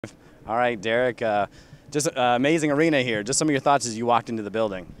All right, Derrick, just amazing arena here. Just some of your thoughts as you walked into the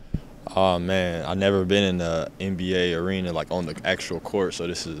building. Oh man, I've never been in the NBA arena like on the actual court, so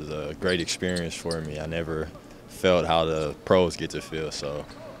this is a great experience for me. I never felt how the pros get to feel, so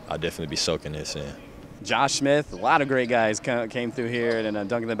I'll definitely be soaking this in. Josh Smith, a lot of great guys came through here and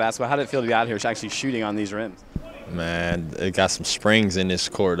dunking the basketball. How did it feel to be out here actually shooting on these rims? Man, it got some springs in this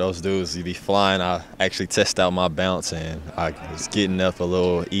court. Those dudes, you be flying. I actually test out my bounce, and I was getting up a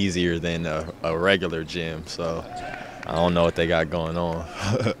little easier than a regular gym, so I don't know what they got going on.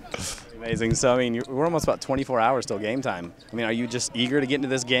 Amazing. So, I mean, we're almost about 24 hours till game time. I mean, are you just eager to get into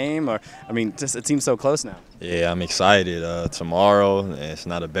this game? Or, I mean, just it seems so close now. Yeah, I'm excited. Tomorrow, it's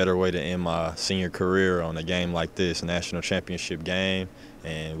not a better way to end my senior career on a game like this, national championship game.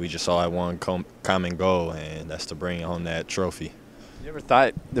 And we just all had one common goal, and that's to bring home that trophy. You ever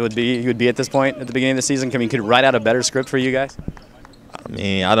thought you would be at this point at the beginning of the season? I mean, could write out a better script for you guys? I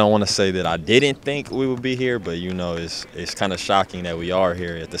mean, I don't want to say that I didn't think we would be here, but you know, it's kind of shocking that we are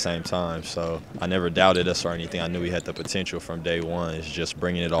here at the same time. So I never doubted us or anything. I knew we had the potential from day one. It's just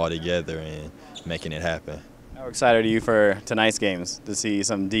bringing it all together and making it happen. How excited are you for tonight's games to see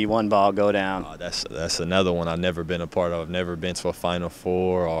some D1 ball go down? That's another one I've never been a part of. I've never been to a Final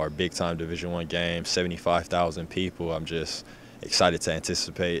Four or a big-time Division I game. 75,000 people. I'm just excited to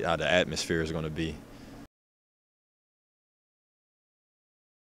anticipate how the atmosphere is going to be.